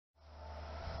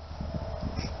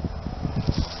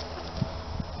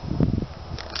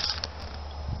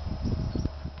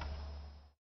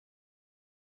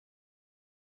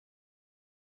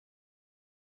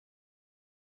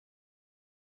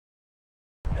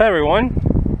Hi everyone,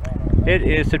 it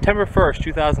is September 1st,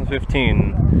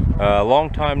 2015. Long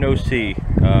time no see.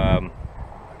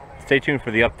 Stay tuned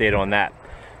for the update on that.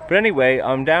 But anyway,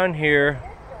 I'm down here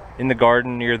in the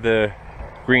garden near the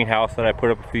greenhouse that I put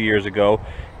up a few years ago,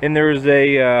 and there's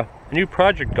a new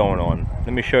project going on.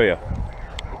 Let me show you.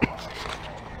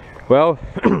 Well,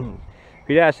 if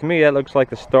you'd ask me, that looks like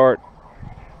the start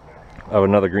of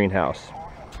another greenhouse.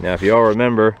 Now, if you all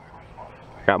remember,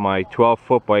 I got my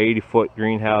 12-foot by 80-foot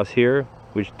greenhouse here,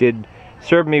 which did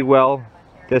serve me well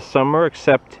this summer,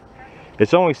 except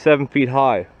it's only 7 feet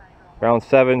high, around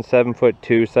 7 foot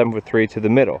 2, 7 foot 3 to the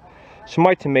middle. So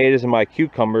my tomatoes and my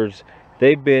cucumbers,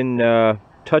 they've been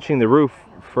touching the roof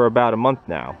for about a month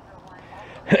now.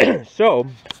 So,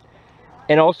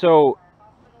 and also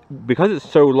because it's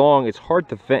so long, it's hard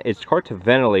to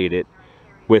ventilate it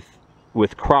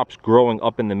with crops growing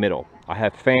up in the middle. I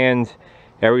have fans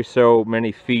every so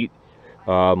many feet,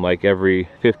 like every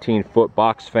 15-foot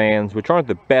box fans, which aren't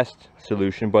the best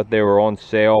solution, but they were on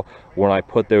sale when I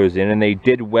put those in, and they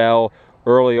did well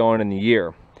early on in the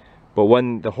year. But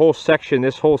when the whole section,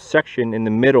 this whole section in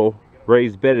the middle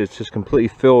raised bed is just completely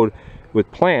filled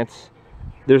with plants,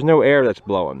 there's no air that's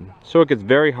blowing. So it gets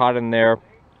very hot in there,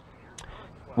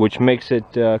 which makes it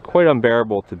quite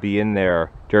unbearable to be in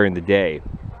there during the day.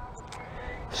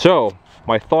 So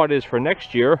my thought is for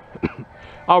next year,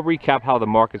 I'll recap how the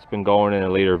market's been going in a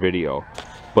later video.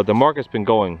 But the market's been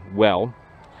going well.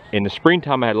 In the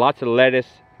springtime, I had lots of lettuce,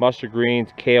 mustard greens,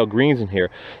 kale, greens in here.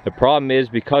 The problem is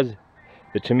because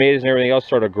the tomatoes and everything else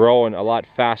started growing a lot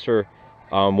faster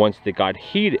once they got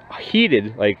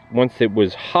heated, like once it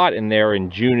was hot in there in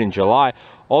June and July,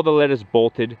 all the lettuce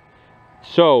bolted.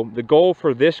 So the goal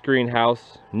for this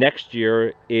greenhouse next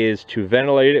year is to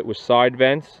ventilate it with side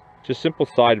vents, just simple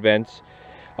side vents.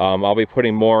 I'll be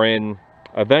putting more in,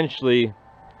 eventually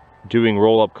doing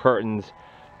roll-up curtains,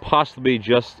 possibly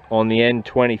just on the end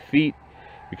 20 feet,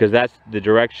 because that's the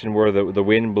direction where the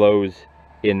wind blows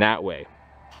in that way.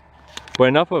 But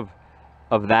enough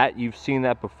of that. You've seen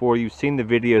that before. You've seen the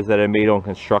videos that I made on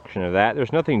construction of that.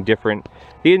 There's nothing different.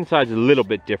 The inside's a little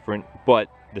bit different, but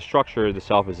the structure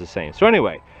itself is the same. So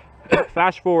anyway,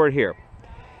 fast forward here.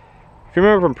 If you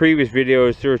remember from previous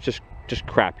videos, there was just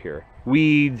crap here.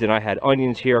 Weeds, and I had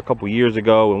onions here a couple years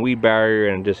ago, and weed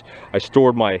barrier, and I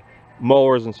stored my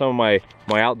mowers and some of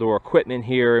my outdoor equipment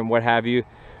here and what have you.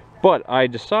 But I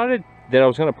decided that I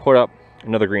was going to put up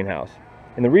another greenhouse.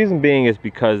 And the reason being is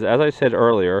because, as I said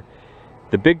earlier,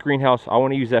 the big greenhouse, I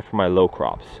want to use that for my low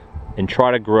crops and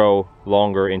try to grow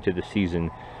longer into the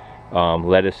season.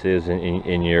 Lettuces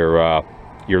and your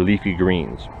leafy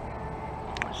greens.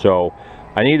 So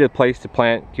I need a place to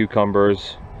plant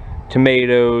cucumbers,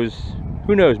 tomatoes,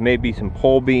 who knows, maybe some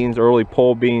pole beans, early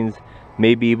pole beans,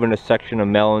 maybe even a section of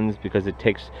melons, because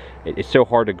it's so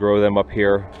hard to grow them up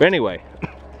here. But anyway,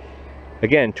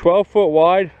 again, 12 foot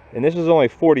wide, and this is only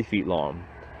 40 feet long.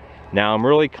 Now I'm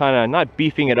really kind of not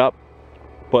beefing it up,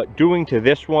 but doing to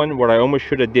this one what I almost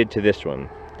should have did to this one.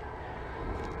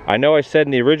 I know I said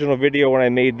in the original video when I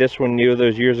made this one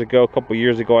those years ago, a couple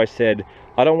years ago, I said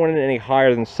I don't want it any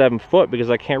higher than 7 foot because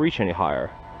I can't reach any higher.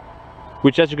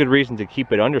 Which that's a good reason to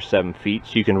keep it under 7 feet,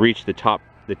 so you can reach the top,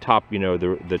 you know,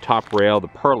 the top rail, the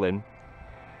purlin.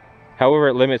 However,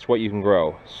 it limits what you can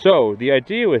grow. So the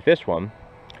idea with this one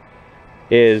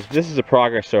is, this is a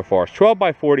progress so far. It's 12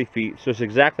 by 40 feet, so it's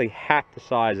exactly half the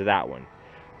size of that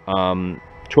one.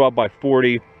 12 by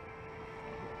 40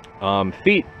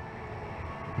 feet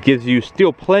gives you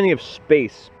still plenty of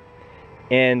space.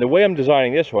 And the way I'm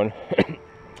designing this one,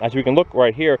 as we can look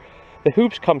right here, the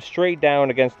hoops come straight down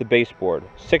against the baseboard,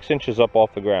 6 inches up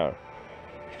off the ground.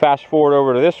 Fast forward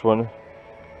over to this one,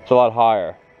 it's a lot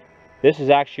higher. This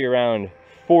is actually around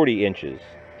 40 inches,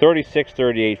 36,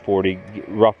 38, 40,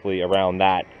 roughly around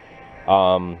that.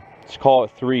 Let's call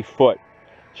it 3 foot.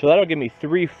 So that'll give me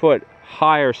 3 foot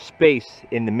higher space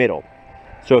in the middle.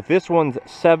 So if this one's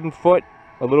 7 foot,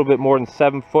 a little bit more than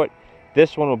 7 foot,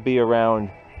 this one will be around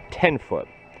 10 foot,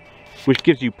 which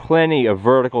gives you plenty of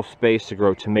vertical space to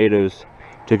grow tomatoes,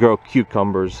 to grow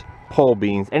cucumbers, pole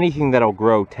beans, anything that'll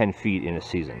grow 10 feet in a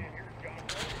season.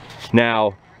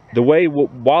 Now, the way,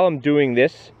 while I'm doing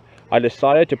this, I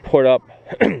decided to put up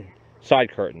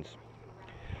side curtains.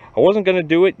 I wasn't going to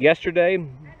do it yesterday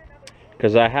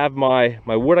because I have my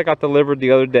wood I got delivered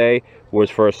the other day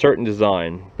was for a certain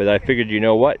design, but I figured, you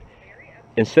know what,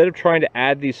 instead of trying to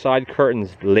add these side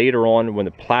curtains later on when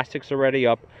the plastic's already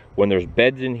up, when there's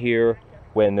beds in here,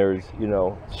 when there's, you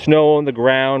know, snow on the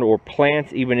ground or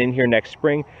plants even in here next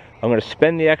spring, I'm going to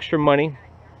spend the extra money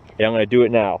and I'm going to do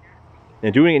it now.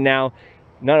 And doing it now,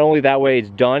 not only that way it's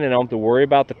done and I don't have to worry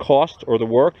about the cost or the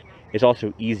work, it's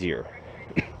also easier.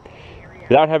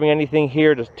 Without having anything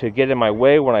here to get in my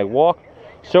way when I walk,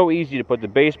 so easy to put the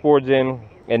baseboards in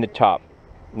and the top.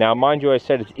 Now mind you, I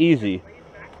said it's easy.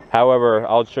 However,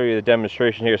 I'll show you the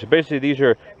demonstration here. So basically these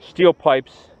are steel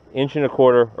pipes, 1.25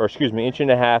 inches, or excuse me, 1.5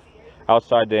 inches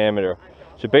outside diameter.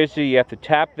 So basically you have to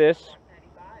tap this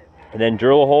and then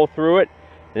drill a hole through it,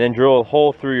 and then drill a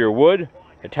hole through your wood,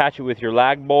 attach it with your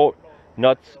lag bolt,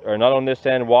 nuts, or nut on this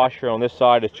end, washer on this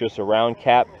side. It's just a round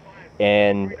cap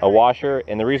and a washer.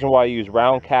 And the reason why I use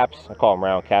round caps, I call them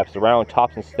round caps, the round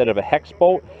tops instead of a hex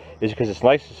bolt, is because it's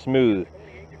nice and smooth.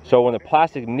 So when the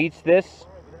plastic meets this,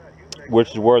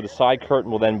 which is where the side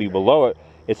curtain will then be below it,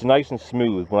 it's nice and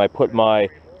smooth. When I put my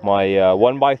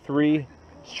 1x3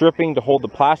 stripping to hold the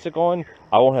plastic on,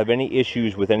 I won't have any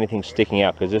issues with anything sticking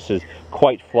out, because this is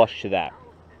quite flush to that.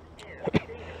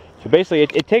 So basically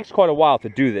it takes quite a while to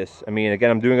do this. I mean, again,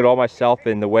 I'm doing it all myself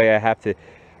in the way I have to.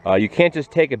 You can't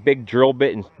just take a big drill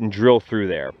bit and drill through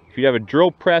there. If you have a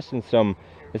drill press and some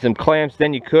clamps,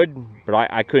 then you could, but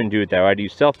I couldn't do it that way. I had to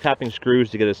use self-tapping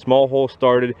screws to get a small hole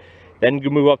started, then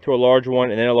you move up to a large one,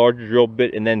 and then a larger drill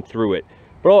bit, and then through it.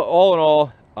 But all in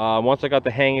all, once I got the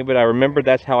hang of it, I remembered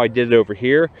that's how I did it over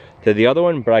here to the other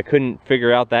one, but I couldn't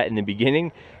figure out that in the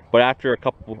beginning. But after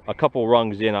a couple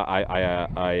rungs in,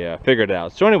 I figured it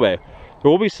out. So anyway, there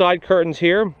will be side curtains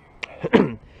here.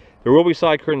 There will be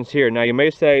side curtains here. Now you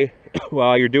may say,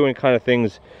 well, you're doing kind of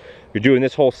things, you're doing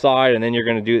this whole side, and then you're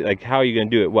going to do, like, how are you going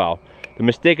to do it? Well, the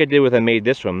mistake I did when I made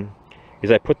this one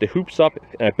is I put the hoops up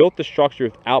and I built the structure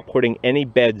without putting any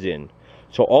beds in.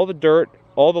 So all the dirt,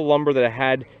 all the lumber that I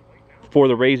had for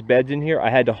the raised beds in here,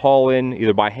 I had to haul in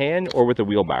either by hand or with a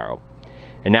wheelbarrow.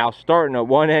 And now starting at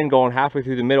one end, going halfway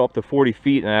through the middle up to 40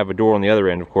 feet, and I have a door on the other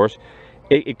end, of course,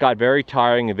 it got very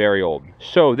tiring and very old.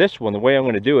 So this one, the way I'm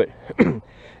going to do it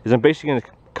is I'm basically going to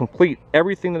complete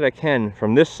everything that I can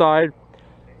from this side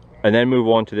and then move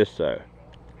on to this side.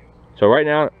 So right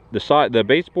now the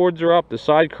baseboards are up, the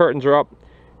side curtains are up,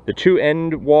 the two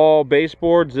end wall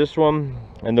baseboards, this one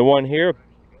and the one here,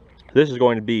 this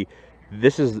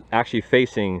is actually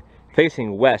facing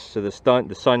west, so the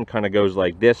sun kind of goes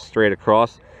like this straight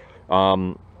across.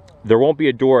 There won't be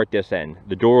a door at this end.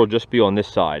 The door will just be on this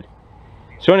side.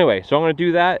 So anyway, so I'm going to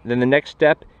do that. Then the next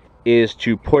step is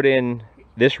to put in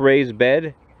this raised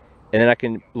bed, and then I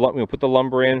can put the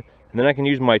lumber in, and then I can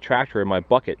use my tractor and my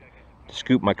bucket to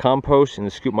scoop my compost and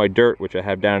to scoop my dirt, which I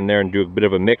have down in there, and do a bit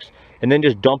of a mix, and then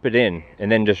just dump it in,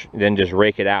 and then just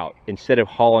rake it out instead of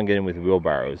hauling it in with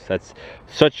wheelbarrows. That's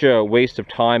such a waste of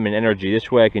time and energy. This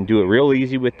way I can do it real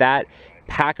easy with that,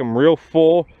 pack them real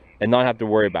full, and not have to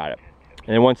worry about it.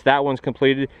 And then once that one's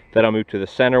completed, then I'll move to the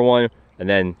center one, and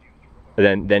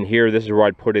then here, this is where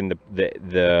I'd put in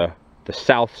the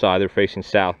south side. They're facing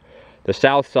south. The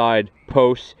south side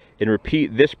posts, and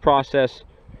repeat this process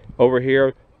over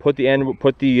here. Put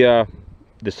the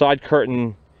side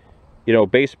curtain, you know,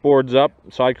 baseboards up,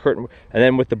 side curtain, and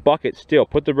then with the bucket still,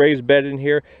 put the raised bed in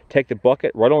here, take the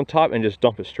bucket right on top and just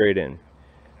dump it straight in.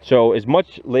 So as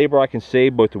much labor I can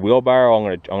save with the wheelbarrow,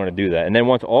 I'm gonna do that. And then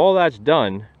once all that's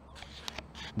done,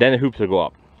 then the hoops will go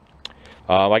up.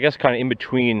 I guess kind of in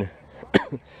between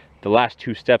the last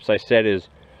two steps I said is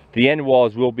the end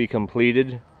walls will be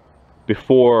completed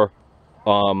before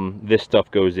this stuff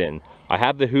goes in. I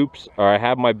have the hoops, or I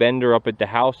have my bender up at the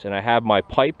house, and I have my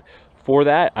pipe for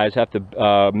that. I just have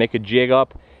to make a jig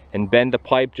up and bend the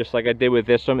pipe just like I did with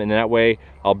this one, and that way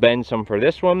I'll bend some for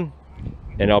this one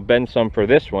and I'll bend some for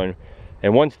this one.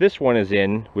 And once this one is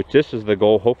in, which this is the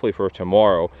goal hopefully for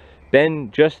tomorrow,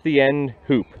 bend just the end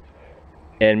hoop,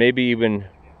 and maybe even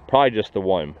probably just the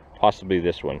one, possibly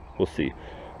this one, we'll see.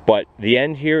 But the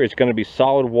end here is going to be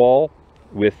solid wall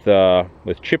with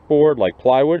chipboard like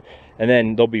plywood, and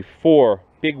then there'll be 4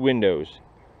 big windows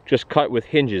just cut with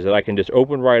hinges that I can just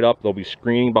open right up. There'll be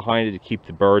screening behind it to keep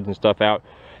the birds and stuff out.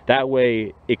 That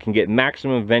way it can get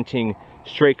maximum venting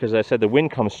straight, because I said the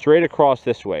wind comes straight across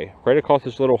this way, right across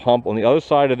this little hump. On the other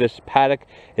side of this paddock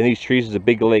and these trees is a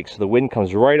big lake, so the wind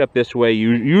comes right up this way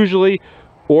usually,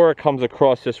 or it comes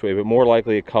across this way, but more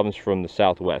likely it comes from the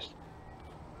southwest.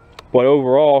 But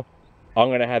overall, I'm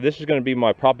going to have, this is going to be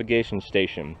my propagation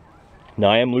station. Now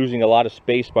I am losing a lot of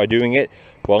space by doing it,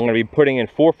 but I'm going to be putting in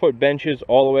 4-foot benches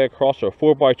all the way across, so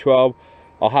 4x12.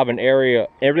 I'll have an area,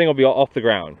 everything will be off the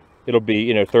ground. It'll be,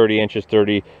 you know, 30 inches,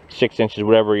 36 inches,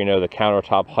 whatever, you know, the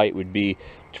countertop height would be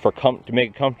to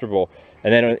make it comfortable.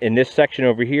 And then in this section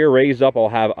over here, raised up, I'll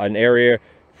have an area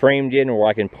framed in where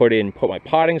I can put my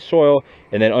potting soil.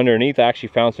 And then underneath, I actually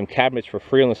found some cabinets for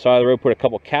free on the side of the road. Put a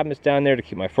couple cabinets down there to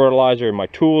keep my fertilizer and my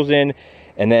tools in.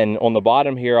 And then on the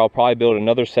bottom here, I'll probably build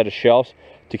another set of shelves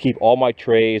to keep all my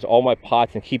trays, all my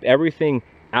pots, and keep everything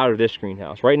out of this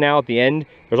greenhouse. Right now at the end,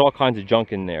 there's all kinds of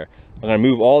junk in there. I'm gonna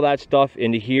move all that stuff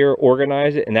into here,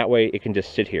 organize it, and that way it can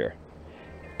just sit here.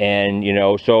 And you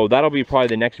know, so that'll be probably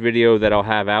the next video that I'll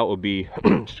have out, will be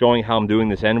showing how I'm doing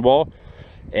this end wall.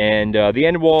 And the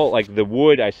end wall, like the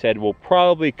wood, I said, will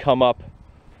probably come up,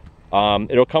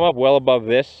 it'll come up well above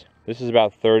this. This is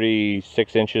about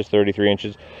 36 inches, 33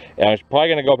 inches. And it's probably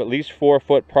gonna go up at least 4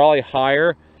 foot, probably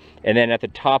higher. And then at the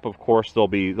top, of course, there'll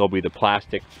be the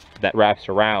plastic that wraps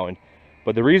around.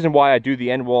 But the reason why I do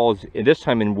the end walls this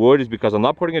time in wood is because I'm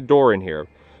not putting a door in here,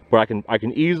 but I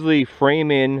can easily frame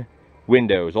in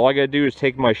windows. All I gotta do is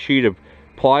take my sheet of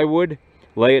plywood,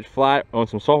 lay it flat on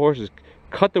some sawhorses,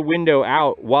 cut the window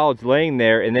out while it's laying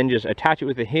there, and then just attach it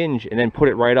with a hinge and then put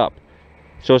it right up.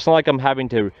 So it's not like I'm having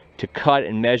to cut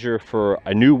and measure for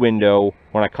a new window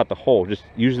when I cut the hole. Just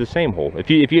use the same hole. If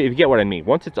you get what I mean.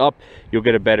 Once it's up, you'll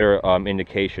get a better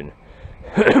indication.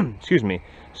 Excuse me.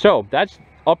 So that's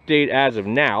update as of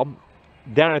now.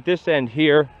 Down at this end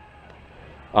here,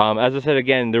 as I said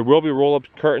again, there will be roll-up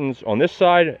curtains on this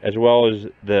side as well as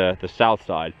the south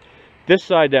side. This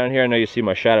side down here, I know you see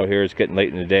my shadow here, it's getting late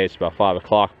in the day, it's about 5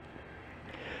 o'clock.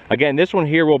 Again, this one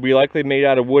here will be likely made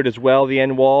out of wood as well, the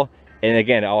end wall. And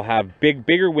again, I'll have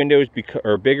bigger windows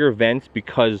or bigger vents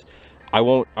because I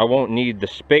won't need the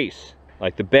space.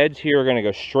 Like the beds here are gonna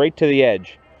go straight to the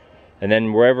edge. And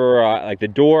then wherever, like the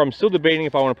door, I'm still debating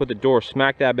if I want to put the door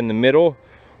smack dab in the middle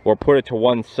or put it to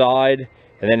one side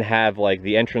and then have like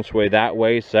the entranceway that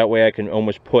way. So that way I can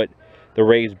almost put the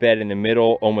raised bed in the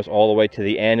middle almost all the way to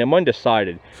the end. I'm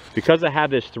undecided. Because I have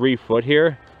this 3 foot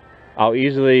here, I'll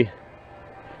easily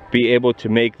be able to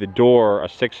make the door a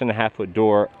 6.5 foot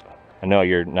door. I know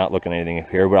you're not looking at anything up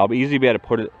here, but I'll easily be able to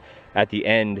put it at the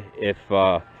end if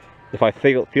I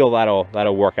feel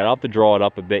that'll work out. I'll have to draw it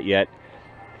up a bit yet.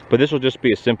 But this will just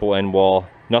be a simple end wall,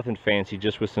 nothing fancy,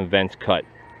 just with some vents cut.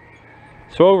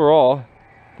 So overall,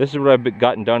 this is what I've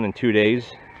gotten done in 2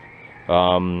 days.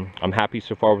 I'm happy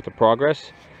so far with the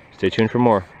progress. Stay tuned for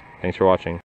more. Thanks for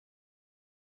watching.